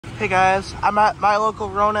Hey guys, I'm at my local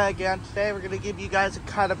Rona again. Today we're going to give you guys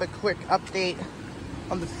kind of a quick update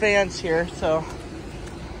on the fans here. So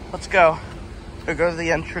let's go. We'll go to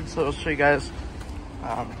the entrance so I'll show you guys.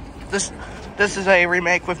 This is a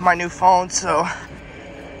remake with my new phone. So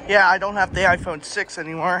yeah, I don't have the iPhone 6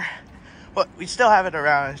 anymore. But we still have it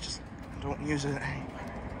around. I just don't use it anymore.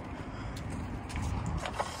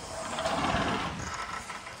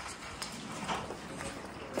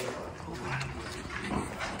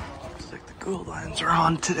 Gold lines are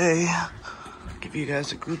on today. Give you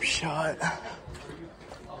guys a group shot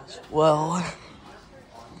as well.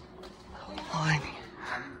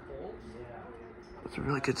 That's a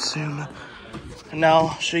really good zoom. And now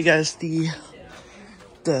I'll show you guys the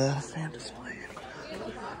fan display.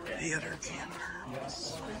 The other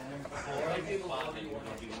cameras.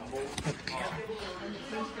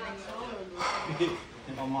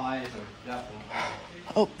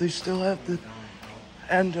 Oh, they still have the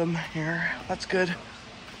Endem here. That's good.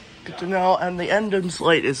 Good to know. And the Endem's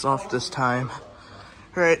light is off this time.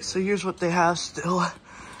 Alright, so here's what they have still.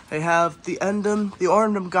 They have the Endem. The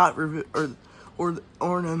Ornum got removed, or the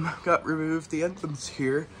Ornum got removed. The Endem's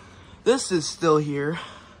here. This is still here.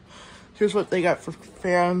 Here's what they got for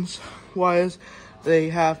fans wise. They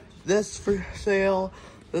have this for sale,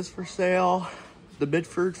 this for sale, the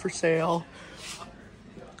Midford for sale,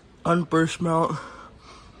 unburst mount,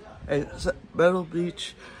 a metal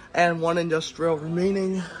beach, and one industrial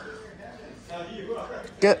remaining.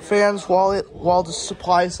 Get fans while the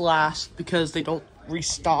supplies last because they don't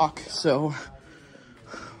restock. So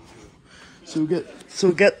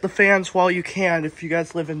get the fans while you can if you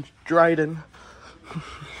guys live in Dryden.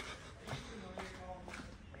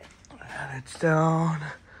 And it's down.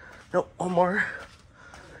 Nope, one more.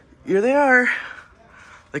 Here they are.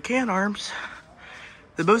 The can arms.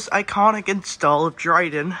 The most iconic install of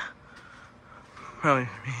Dryden. Probably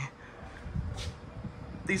me.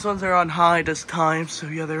 These ones are on high this time, so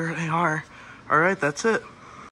yeah, there they are. Alright, that's it.